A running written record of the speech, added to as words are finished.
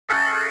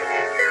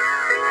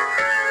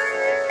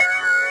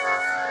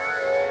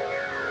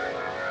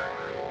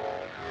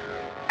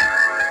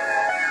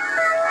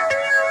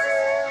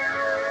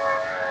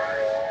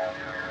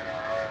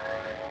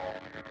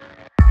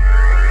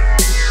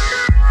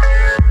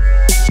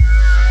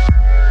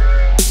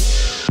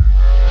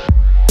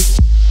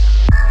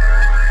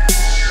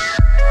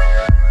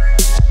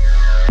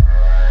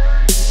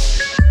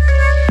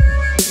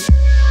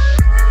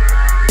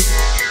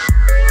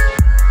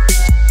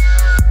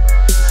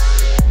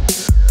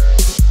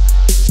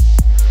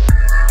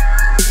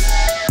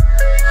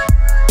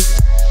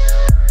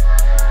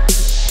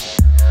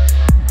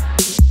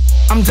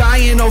I'm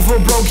dying over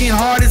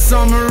broken-hearted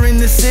summer in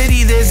the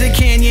city. There's a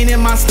canyon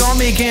in my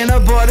stomach and a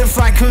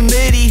butterfly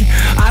committee.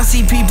 I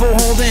see people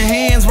holding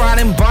hands,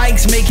 riding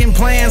bikes, making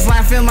plans,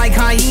 laughing like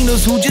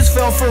hyenas who just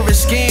fell for a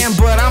scam.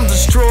 But I'm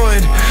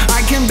destroyed,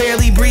 I can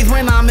barely breathe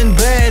when I'm in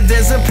bed.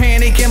 There's a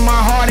panic in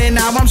my heart and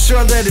now I'm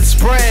sure that it's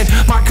spread.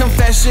 My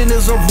confession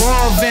is of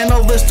love and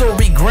a list of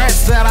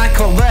regrets that I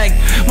collect.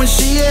 When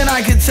she and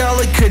I could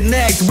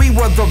tele-connect, we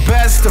were the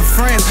best of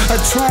friends,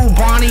 a true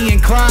Bonnie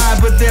and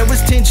Clyde. But there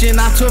was tension,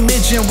 not to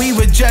mention we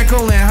were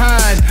Jekyll and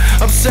Hyde.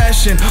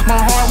 Obsession, my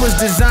heart was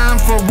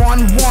designed for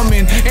one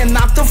woman and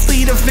not the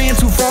fleet of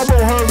fans who follow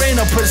her in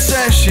a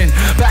procession.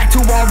 Back to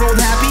our old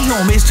happy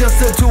home, it's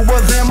just the two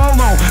of them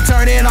alone.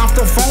 Turning off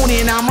the phone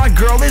and now my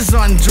girl is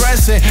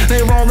undressing. They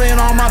rolling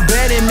on my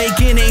bed and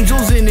making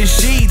angels in the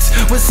sheets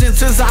with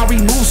sensors I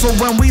removed so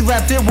when we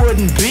left it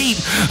wouldn't beep.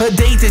 A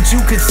date that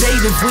you could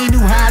save if we knew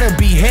how to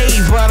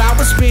behave, but I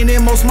was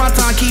spending most of my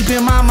time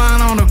keeping my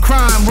mind on a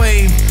crime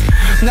wave.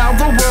 Now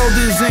the world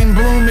is in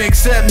bloom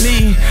except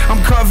me.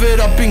 I'm covered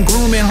up in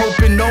gloom and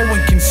hoping no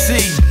one can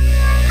see.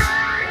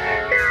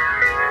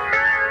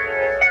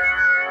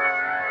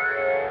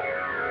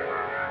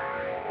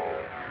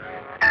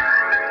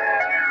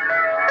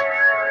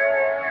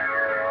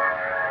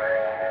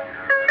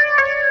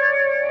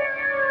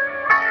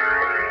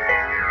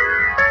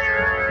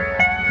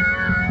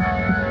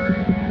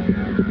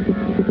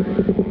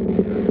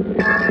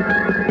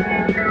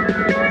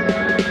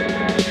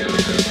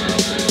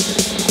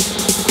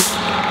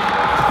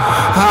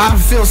 I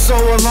feel so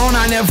alone,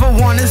 I never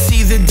wanna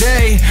see the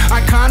day. I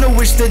kinda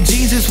wish that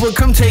Jesus would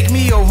come take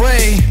me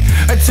away,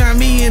 or turn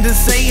me into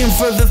Satan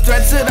for the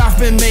threats that I've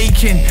been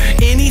making.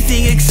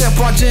 Anything except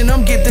watching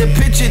them get their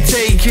picture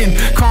taken.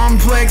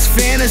 Complex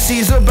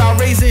fantasies about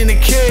raising a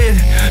kid,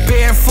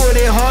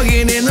 barefooted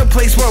hugging in the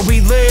place where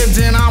we lived.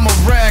 And I'm a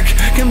wreck,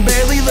 can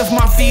barely lift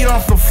my feet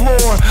off the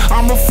floor.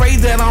 I'm afraid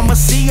that I'ma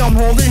see them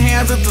holding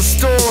hands at the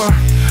store,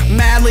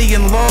 madly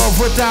in love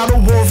without a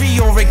worry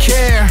or a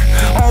care.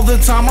 All the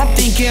time I'm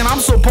thinking I'm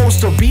supposed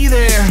to be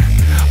there.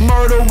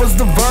 Murder was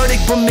the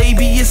verdict, but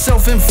maybe it's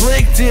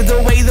self-inflicted.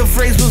 The way the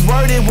phrase was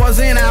worded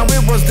wasn't how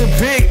it was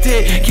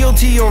depicted.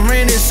 Guilty or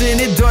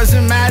innocent, it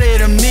doesn't matter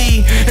to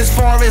me. As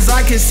far as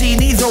I can see,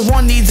 neither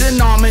one needs a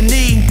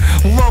nominee.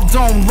 Love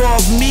don't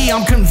love me,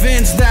 I'm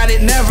convinced that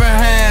it never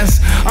has.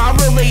 I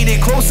relate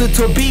it closer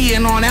to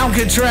being on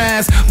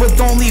Alcatraz, with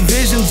only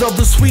visions of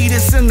the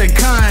sweetest and the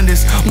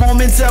kindest.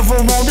 Moments ever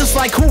old, it's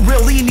like who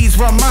really needs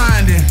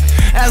reminding?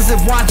 As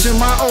if watching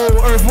my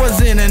old earth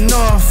wasn't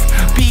enough.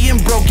 Being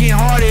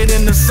broken-hearted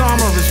in the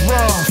summer is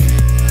rough.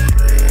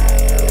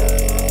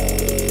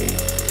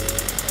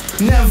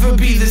 Never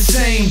be the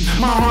same,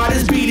 my heart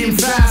is beating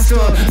faster,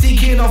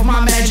 thinking of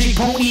my magic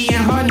pony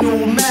and her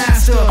new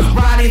master.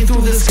 Riding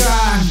through the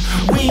sky,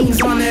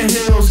 wings on the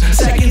hills,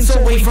 seconds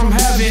away from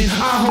heaven.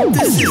 I hope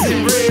this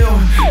isn't real.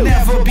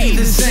 Never be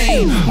the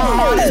same, my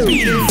heart is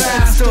beating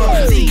faster,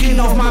 thinking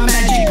of my